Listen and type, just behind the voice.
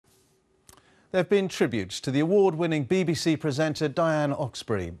There have been tributes to the award-winning BBC presenter Dianne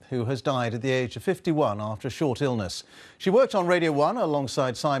Oxberry, who has died at the age of 51 after a short illness. She worked on Radio 1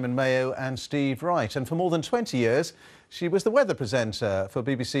 alongside Simon Mayo and Steve Wright, and for more than 20 years she was the weather presenter for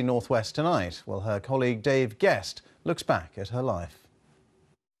BBC North West Tonight. Well, her colleague Dave Guest looks back at her life.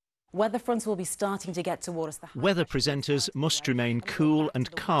 Weather fronts will be starting to get towards the... Weather presenters must remain cool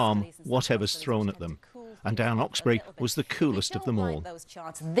and calm, whatever's thrown at them. And Dianne Oxberry was the coolest of them all.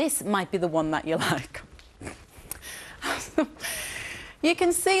 This might be the one that you like. You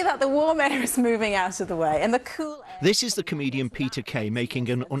can see that the warm air is moving out of the way and the cool air... This is the comedian Peter Kay making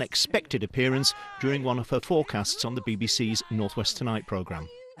an unexpected appearance during one of her forecasts on the BBC's North West Tonight programme.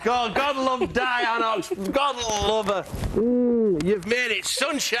 God love Dianne Oxberry. God love her. You've made it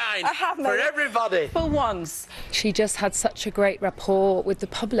sunshine for everybody. For once. She just had such a great rapport with the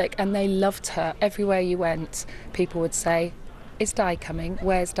public and they loved her. Everywhere you went, people would say, "Is Di coming?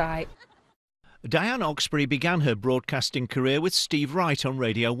 Where's Di?" Dianne Oxberry began her broadcasting career with Steve Wright on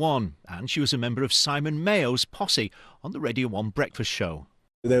Radio 1, and she was a member of Simon Mayo's posse on the Radio 1 breakfast show.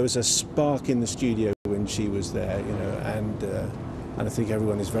 There was a spark in the studio when she was there, you know, and I think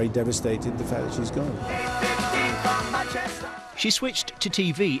everyone is very devastated the fact that she's gone. She switched to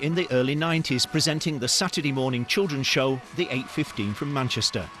TV in the early 90s, presenting the Saturday morning children's show, The 8:15 from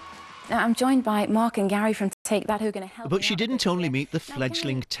Manchester. Now, I'm joined by Mark and Gary from Take That, who are going to help. But she didn't only meet the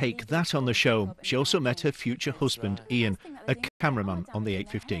fledgling Take That on the show. She also met her future husband, Ian, a cameraman on The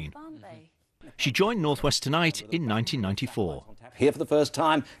 8:15. She joined North West Tonight in 1994. Here for the first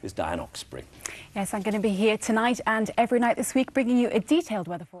time is Dianne Oxberry. Yes, I'm going to be here tonight and every night this week bringing you a detailed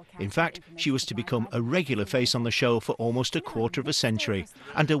weather forecast. In fact, she was to become a regular face on the show for almost a quarter of a century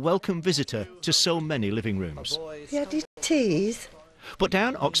and a welcome visitor to so many living rooms. Yeah, did tease? But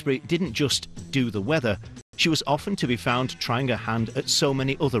Dianne Oxberry didn't just do the weather. She was often to be found trying her hand at so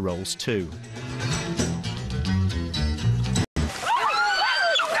many other roles too.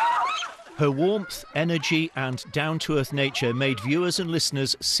 Her warmth, energy and down-to-earth nature made viewers and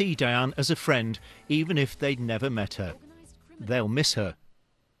listeners see Dianne as a friend, even if they'd never met her. They'll miss her.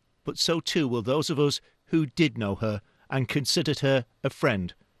 But so too will those of us who did know her and considered her a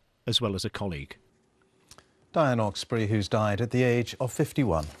friend, as well as a colleague. Dianne Oxberry, who's died at the age of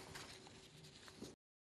 51.